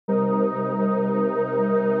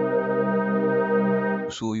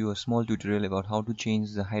show you a small tutorial about how to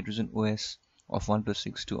change the Hydrogen OS of OnePlus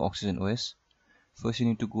 6 to Oxygen OS. First you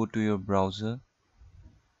need to go to your browser,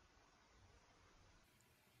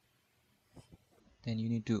 then you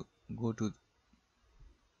need to go to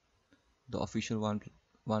the official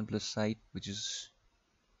OnePlus site, which is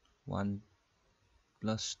oneplus.net.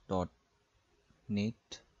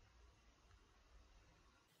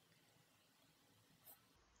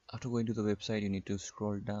 After going to the website, you need to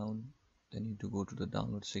scroll down, then you need to go to the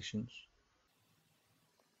download sections.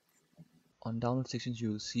 On download sections,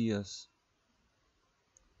 you will see us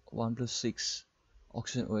OnePlus 6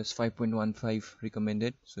 Oxygen OS 5.15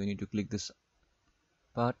 recommended, so you need to click this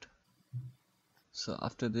part. So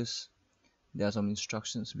after this, there are some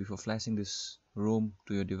instructions before flashing this ROM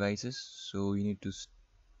to your devices, so you need to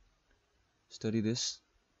study this.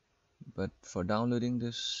 But for downloading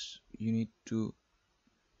this, you need to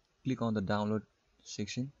click on the download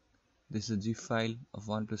section. This is a zip file of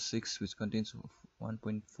OnePlus 6 which contains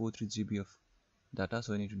 1.43 GB of data,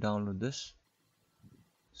 so you need to download this.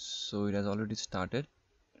 So it has already started,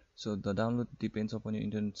 so the download depends upon your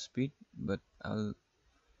internet speed, but I'll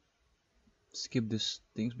skip these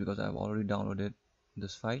things because I've already downloaded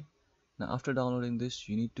this file. Now after downloading this,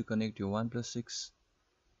 you need to connect your OnePlus 6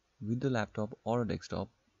 with the laptop or a desktop.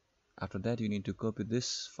 After that, you need to copy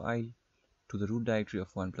this file to the root directory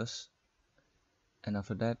of OnePlus, and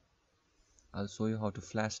after that I'll show you how to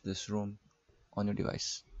flash this ROM on your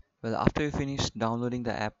device. Well, after you finish downloading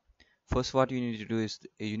the app, first what you need to do is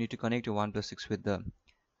you need to connect your OnePlus 6 with the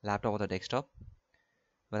laptop or the desktop.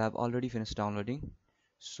 Well, I've already finished downloading,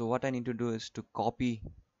 so what I need to do is to copy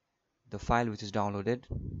the file which is downloaded.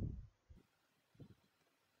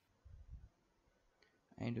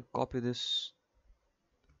 I need to copy this.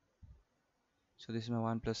 So this is my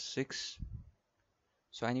OnePlus 6,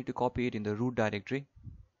 so I need to copy it in the root directory,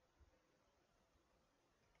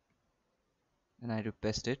 and I need to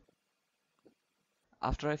paste it.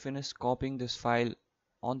 After I finish copying this file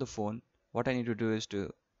on the phone, what I need to do is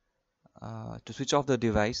to switch off the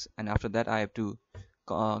device, and after that I have to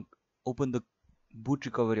open the boot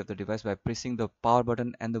recovery of the device by pressing the power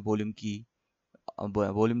button and the volume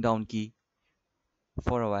down key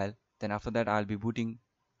for a while. Then after that I'll be going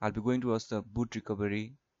towards the boot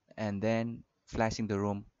recovery and then flashing the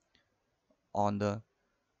ROM on the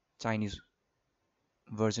Chinese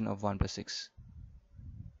version of OnePlus 6.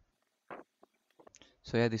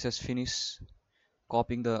 So yeah, this has finished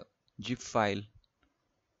copying the zip file.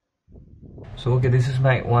 So okay, this is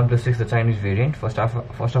my OnePlus 6, the Chinese variant. First of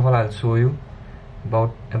all, I'll show you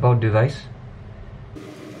about device.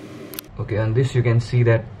 Okay, on this you can see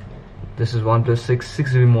that this is OnePlus 6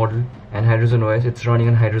 6GB model and Hydrogen OS. It's running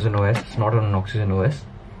on Hydrogen OS, it's not on an Oxygen OS.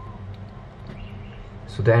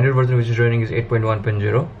 So the Android version which is running is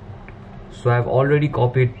 8.1.0. So I've already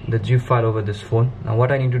copied the zip file over this phone. Now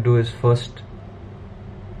what I need to do is first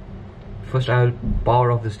I will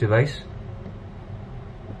power off this device.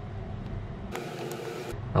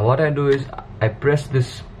 Now what I do is I press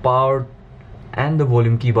this power and the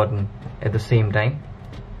volume key button at the same time.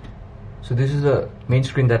 So this is a main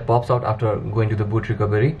screen that pops out after going to the boot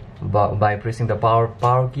recovery by pressing the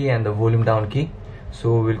power key and the volume down key.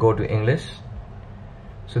 So we'll go to English.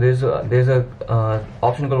 So there's a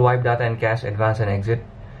option called wipe data and cache, advanced and exit.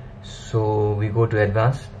 So we go to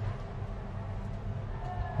advanced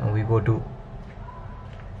and we go to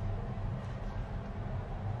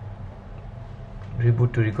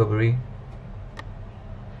reboot to recovery.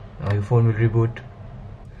 Now your phone will reboot.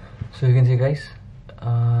 So you can see, guys,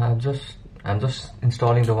 I'm just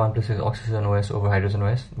installing the OnePlus 6 Oxygen OS over Hydrogen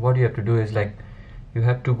OS. What you have to do is, like, you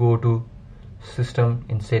have to go to system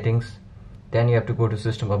in settings, then you have to go to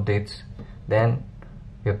system updates, then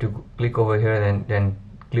you have to click over here and then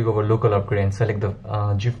click over local upgrade and select the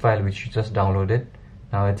zip file which you just downloaded.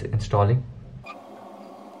 Now it's installing.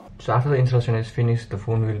 So after the installation is finished, the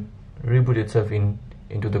phone will reboot itself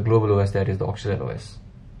into the global OS, that is the Oxygen OS.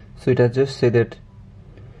 So it has just said that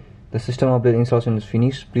the system update installation is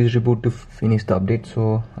finished. Please reboot to finish the update.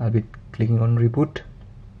 So I'll be clicking on reboot.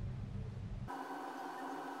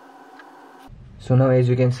 So now, as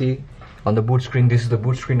you can see on the boot screen, this is the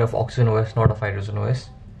boot screen of Oxygen OS, not of Hydrogen OS.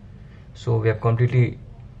 So we have completely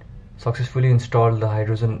successfully installed the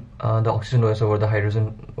Oxygen OS over the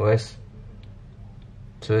Hydrogen OS.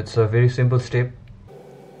 So it's a very simple step.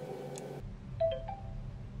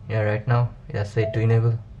 Yeah, right now it has said to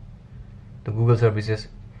enable the Google services.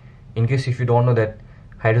 In case if you don't know that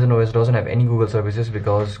Hydrogen OS doesn't have any Google services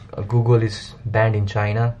because Google is banned in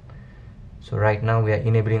China. So right now we are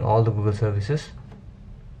enabling all the Google services.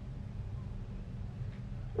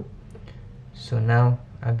 So now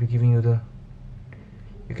I'll be giving you the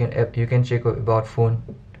you can check about phone,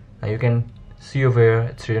 and you can see over here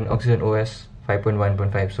it's written Oxygen OS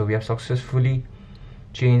 5.1.5. so we have successfully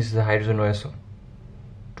changed the Hydrogen OS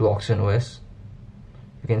to Oxygen OS.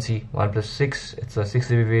 You can see OnePlus 6, it's a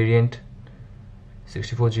 6GB variant,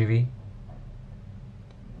 64GB,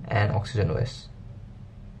 and Oxygen OS.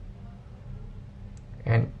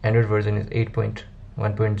 And Android version is 8.1.0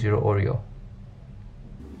 Oreo.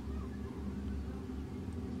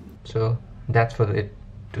 So that's for it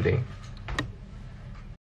today.